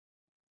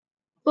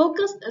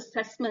Focused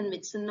assessment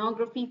with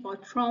sonography for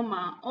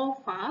trauma or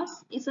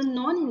FAST is a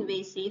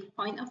non-invasive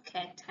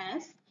point-of-care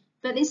test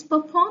that is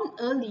performed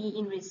early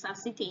in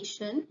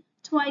resuscitation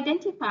to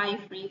identify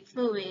free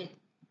fluid.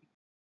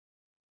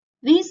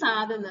 These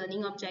are the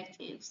learning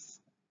objectives.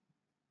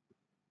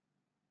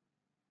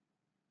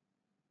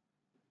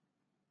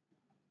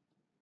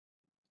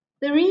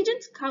 The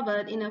regions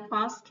covered in a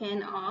FAST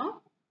scan are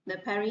the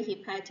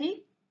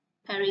perihepatic,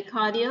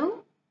 pericardial,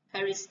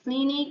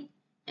 perisplenic,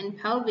 and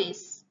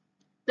pelvis.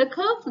 The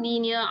curved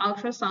linear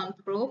ultrasound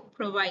probe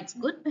provides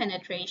good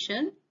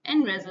penetration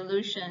and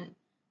resolution.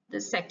 The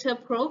sector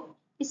probe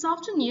is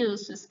often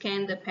used to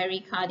scan the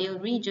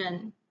pericardial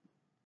region.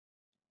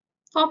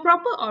 For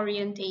proper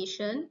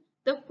orientation,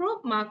 the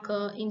probe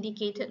marker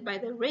indicated by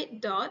the red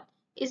dot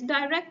is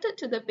directed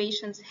to the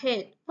patient's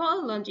head for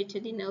a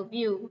longitudinal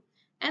view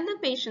and the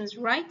patient's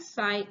right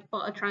side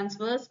for a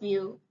transverse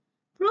view.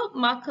 Probe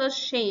markers'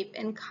 shape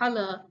and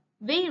color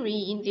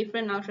vary in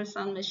different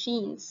ultrasound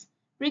machines.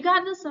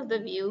 Regardless of the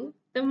view,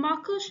 the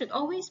marker should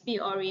always be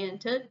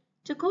oriented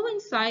to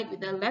coincide with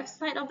the left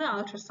side of the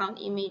ultrasound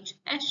image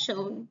as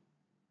shown.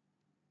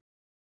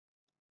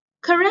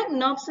 Correct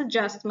knobs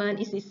adjustment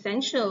is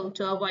essential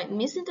to avoid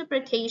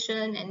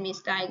misinterpretation and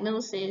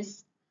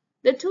misdiagnosis.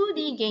 The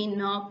 2D gain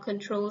knob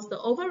controls the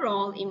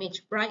overall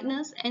image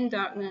brightness and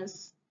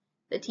darkness.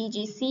 The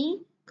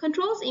TGC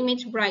controls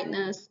image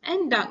brightness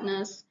and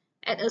darkness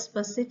at a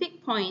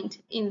specific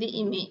point in the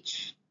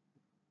image.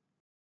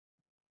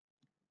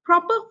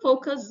 Proper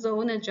focus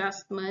zone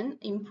adjustment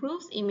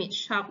improves image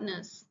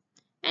sharpness,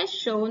 as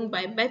shown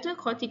by better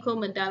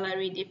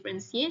corticomedullary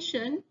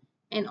differentiation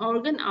and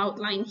organ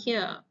outline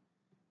here.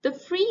 The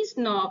freeze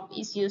knob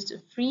is used to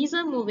freeze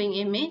a moving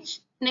image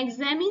and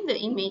examine the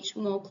image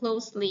more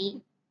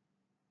closely.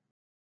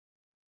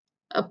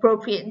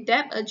 Appropriate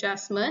depth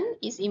adjustment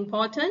is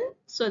important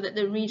so that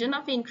the region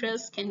of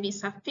interest can be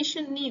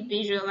sufficiently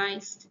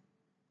visualized.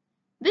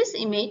 This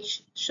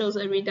image shows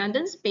a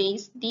redundant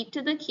space deep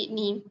to the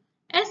kidney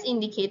as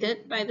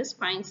indicated by the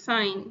spine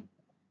sign.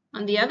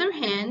 On the other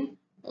hand,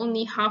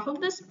 only half of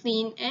the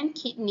spleen and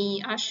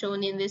kidney are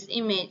shown in this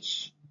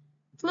image.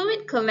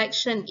 Fluid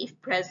collection,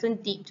 if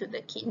present deep to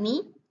the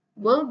kidney,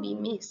 will be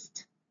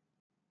missed.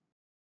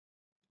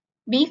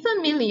 Be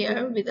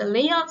familiar with the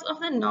layouts of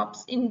the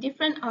knobs in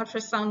different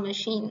ultrasound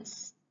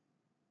machines.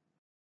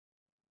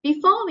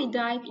 Before we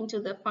dive into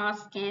the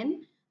FAST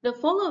scan, the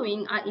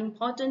following are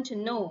important to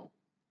know.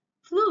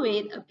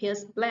 Fluid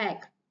appears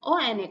black or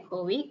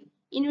anechoic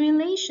in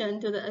relation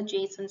to the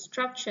adjacent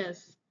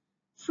structures.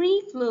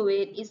 Free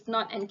fluid is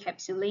not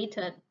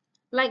encapsulated,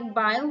 like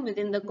bile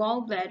within the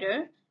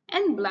gallbladder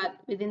and blood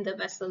within the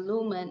vessel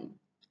lumen.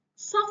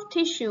 Soft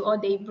tissue or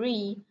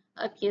debris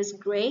appears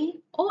gray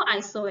or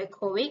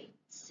isoechoic,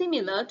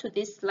 similar to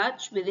this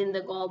sludge within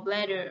the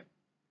gallbladder.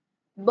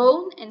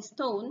 Bone and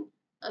stone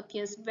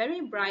appears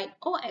very bright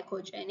or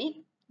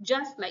echogenic,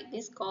 just like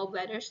this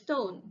gallbladder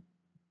stone.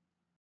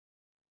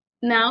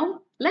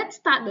 Now, let's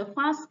start the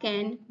FAST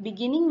scan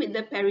beginning with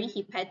the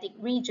perihepatic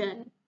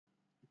region.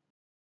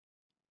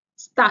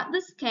 Start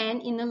the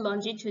scan in a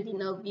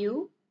longitudinal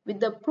view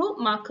with the probe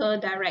marker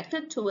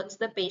directed towards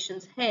the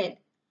patient's head.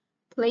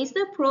 Place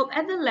the probe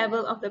at the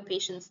level of the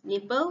patient's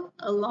nipple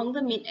along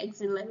the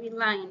mid-axillary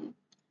line.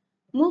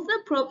 Move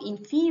the probe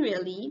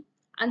inferiorly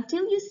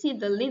until you see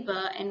the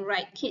liver and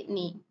right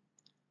kidney.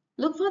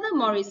 Look for the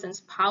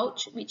Morrison's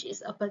pouch, which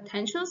is a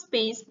potential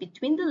space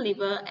between the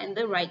liver and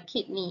the right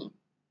kidney.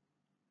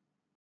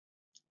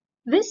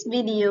 This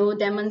video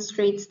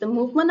demonstrates the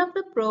movement of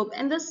the probe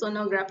and the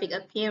sonographic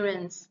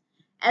appearance.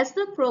 As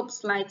the probe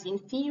slides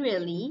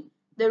inferiorly,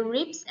 the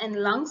ribs and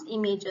lungs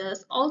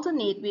images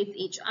alternate with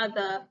each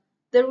other.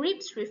 The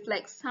ribs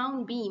reflect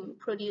sound beam,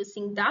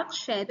 producing dark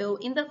shadow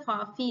in the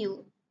far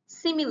field.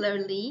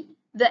 Similarly,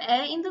 the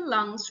air in the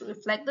lungs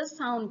reflect the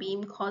sound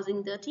beam,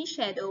 causing dirty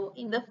shadow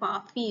in the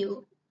far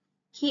field.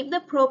 Keep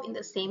the probe in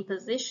the same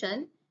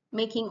position,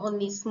 making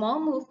only small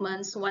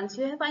movements once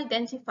you have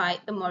identified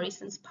the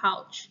Morrison's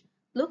pouch.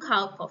 Look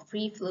out for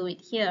free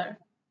fluid here.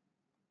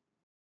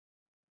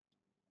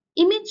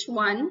 Image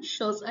 1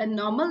 shows a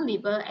normal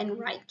liver and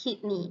right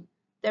kidney.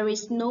 There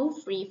is no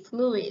free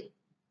fluid.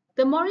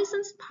 The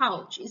Morrison's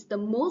pouch is the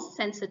most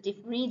sensitive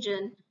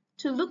region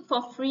to look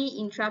for free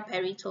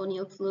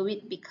intraperitoneal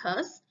fluid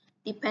because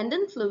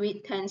dependent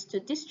fluid tends to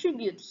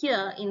distribute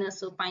here in a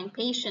supine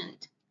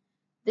patient.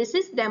 This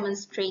is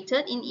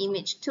demonstrated in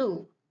image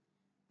 2.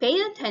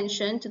 Pay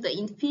attention to the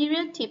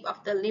inferior tip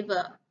of the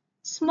liver.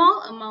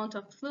 Small amount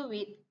of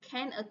fluid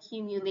can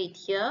accumulate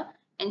here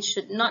and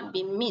should not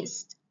be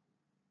missed.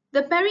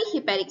 The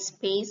perihepatic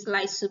space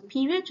lies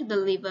superior to the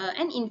liver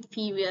and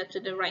inferior to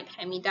the right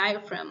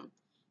hemidiaphragm.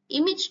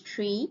 Image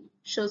 3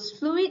 shows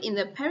fluid in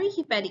the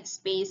perihepatic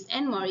space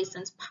and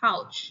Morrison's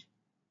pouch.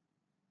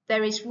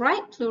 There is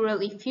right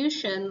pleural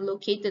effusion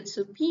located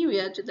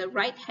superior to the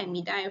right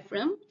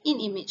hemidiaphragm in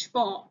image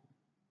 4.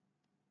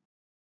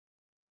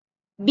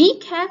 Be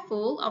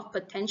careful of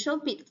potential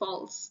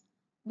pitfalls.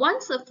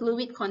 Once a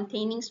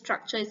fluid-containing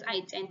structure is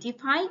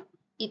identified,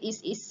 It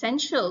is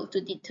essential to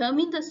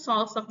determine the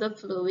source of the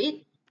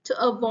fluid to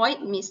avoid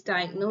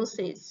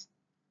misdiagnosis.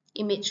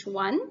 Image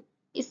 1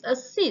 is a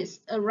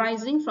cyst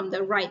arising from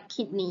the right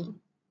kidney.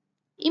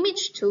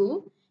 Image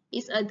 2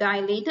 is a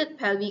dilated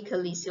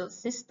pelvic-calyceal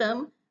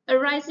system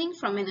arising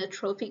from an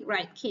atrophic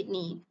right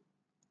kidney.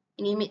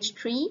 In image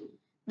 3,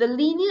 the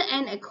linear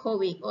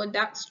anechoic or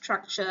duct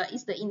structure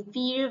is the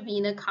inferior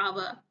vena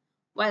cava,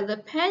 while the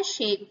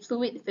pear-shaped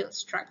fluid-filled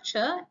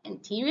structure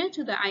anterior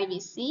to the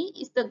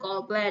IVC is the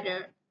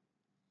gallbladder.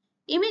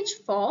 Image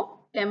 4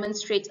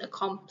 demonstrates a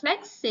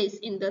complex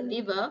cyst in the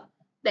liver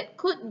that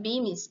could be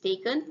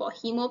mistaken for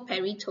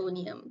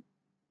hemoperitoneum.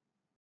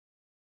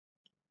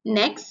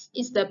 Next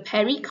is the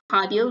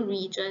pericardial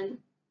region.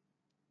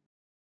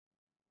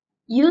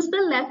 Use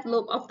the left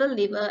lobe of the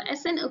liver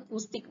as an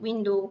acoustic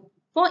window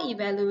for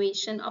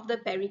evaluation of the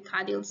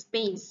pericardial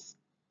space.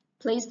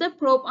 Place the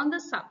probe on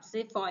the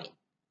subxiphoid.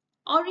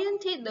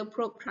 Orientate the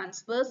probe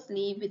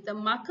transversely with the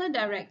marker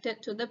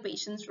directed to the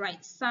patient's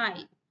right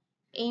side.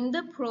 Aim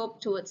the probe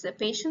towards the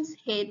patient's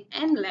head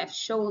and left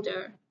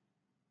shoulder.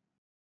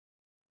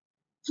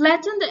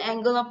 Flatten the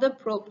angle of the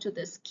probe to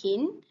the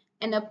skin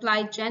and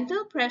apply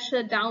gentle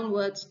pressure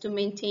downwards to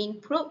maintain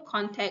probe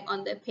contact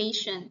on the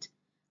patient.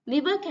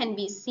 Liver can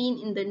be seen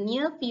in the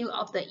near field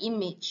of the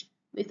image,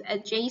 with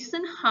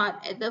adjacent heart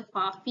at the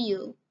far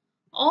field.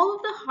 All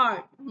of the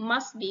heart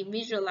must be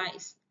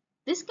visualized.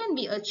 This can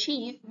be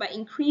achieved by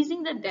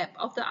increasing the depth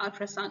of the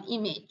ultrasound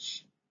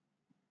image.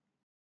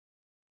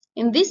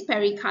 In this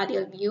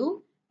pericardial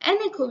view,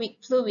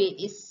 anechoic fluid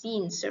is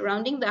seen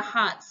surrounding the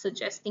heart,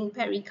 suggesting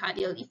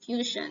pericardial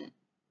effusion.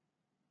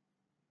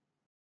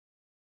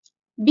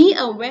 Be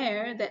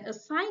aware that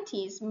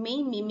ascites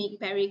may mimic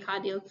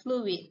pericardial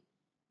fluid.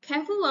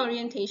 Careful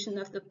orientation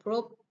of the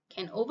probe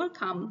can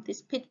overcome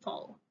this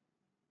pitfall.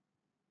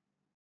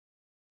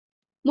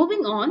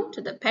 Moving on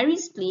to the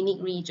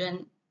perisplenic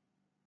region.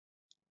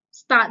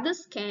 Start the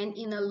scan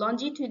in a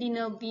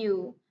longitudinal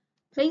view.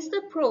 Place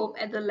the probe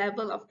at the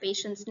level of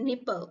patient's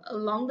nipple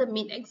along the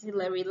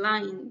mid-axillary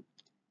line.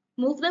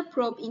 Move the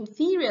probe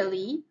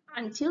inferiorly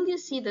until you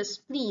see the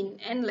spleen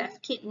and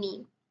left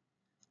kidney.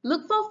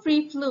 Look for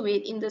free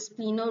fluid in the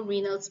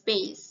splenorenal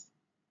space.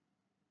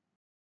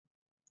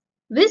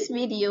 This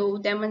video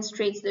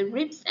demonstrates the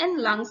ribs and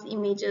lungs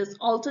images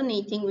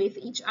alternating with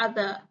each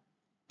other.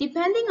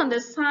 Depending on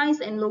the size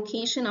and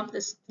location of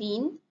the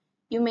spleen,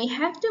 you may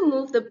have to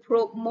move the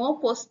probe more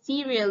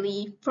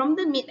posteriorly from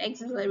the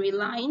mid-axillary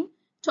line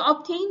to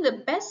obtain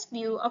the best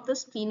view of the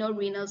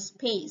splenorenal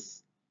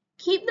space.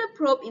 Keep the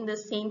probe in the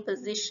same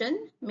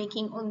position,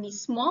 making only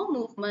small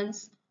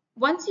movements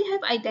once you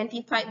have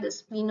identified the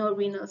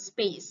splenorenal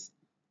space.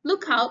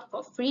 Look out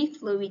for free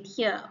fluid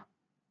here.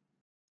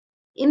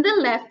 In the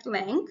left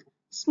flank,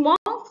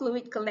 small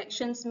fluid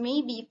collections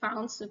may be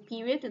found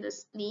superior to the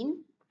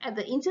spleen at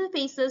the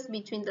interfaces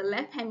between the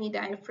left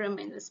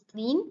hemidiaphragm and the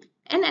spleen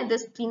and at the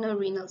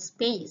splenorenal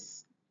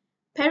space.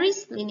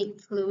 Perisplenic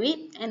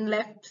fluid and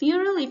left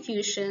pleural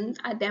effusion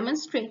are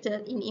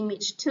demonstrated in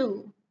image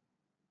 2.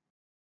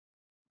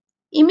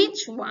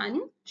 Image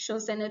 1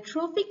 shows an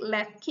atrophic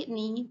left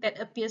kidney that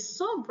appears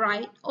so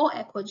bright or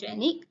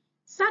aquagenic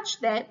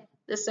such that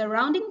the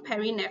surrounding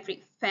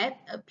perinephric fat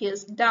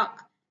appears dark,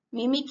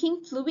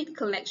 mimicking fluid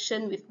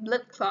collection with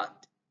blood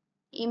clot.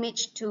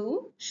 Image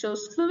 2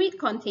 shows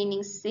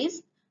fluid-containing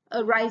cyst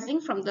arising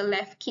from the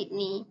left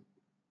kidney.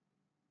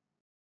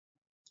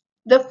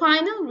 The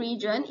final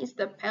region is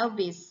the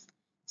pelvis.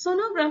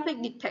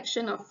 Sonographic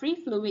detection of free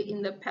fluid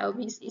in the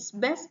pelvis is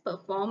best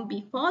performed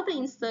before the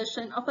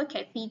insertion of a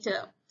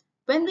catheter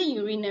when the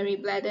urinary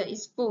bladder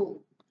is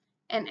full.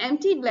 An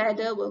empty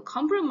bladder will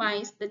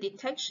compromise the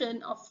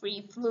detection of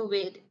free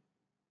fluid.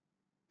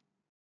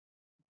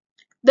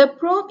 The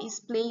probe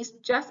is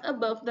placed just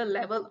above the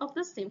level of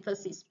the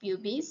symphysis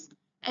pubis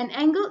and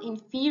angled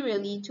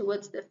inferiorly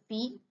towards the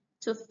feet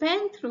to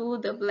fan through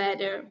the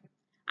bladder.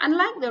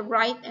 Unlike the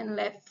right and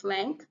left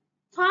flank,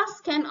 fast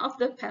scan of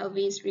the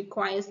pelvis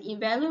requires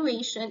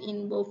evaluation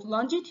in both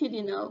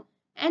longitudinal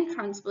and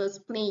transverse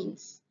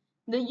planes.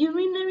 The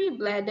urinary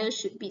bladder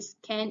should be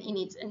scanned in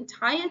its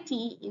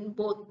entirety in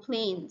both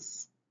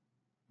planes.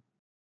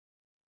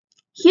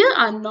 Here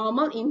are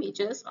normal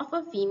images of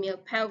a female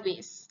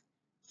pelvis.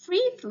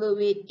 Free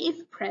fluid,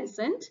 if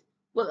present,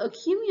 will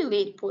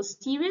accumulate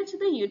posterior to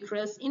the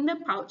uterus in the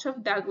pouch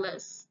of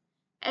Douglas.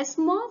 As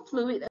more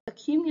fluid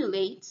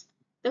accumulates,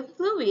 the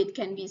fluid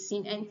can be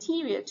seen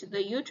anterior to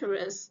the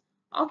uterus,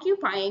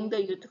 occupying the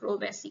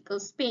uterovesical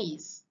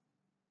space.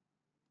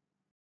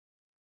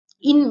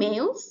 In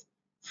males,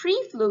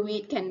 free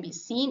fluid can be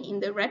seen in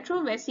the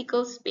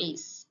retrovesical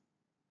space.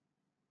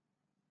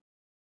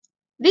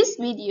 This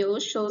video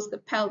shows the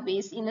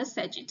pelvis in a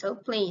sagittal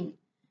plane.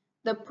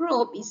 The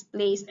probe is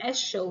placed as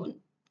shown.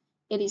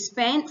 It is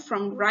fanned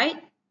from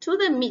right to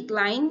the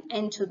midline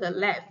and to the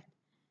left.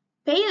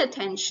 Pay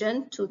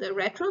attention to the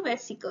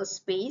retrovesical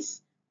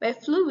space where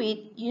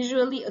fluid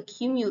usually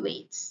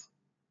accumulates.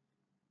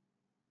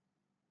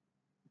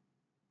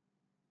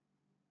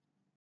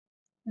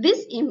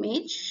 This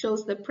image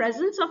shows the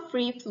presence of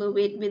free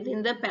fluid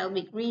within the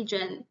pelvic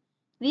region.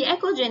 The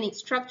echogenic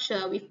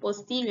structure with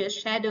posterior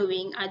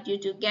shadowing are due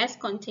to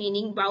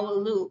gas-containing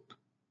bowel loop.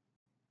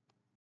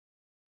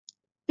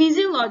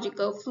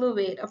 Physiological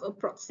fluid of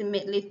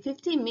approximately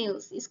 50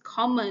 mL is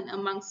common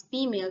amongst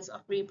females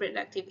of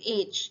reproductive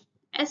age,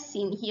 as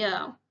seen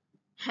here.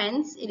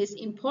 Hence, it is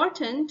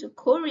important to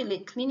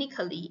correlate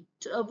clinically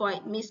to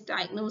avoid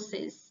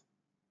misdiagnosis.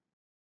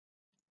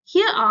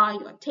 Here are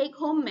your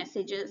take-home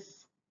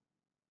messages.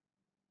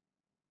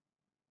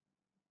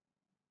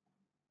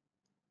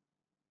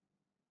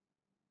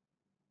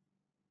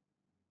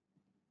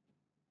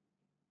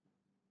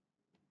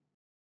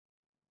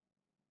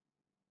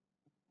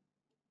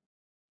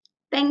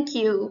 Thank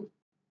you.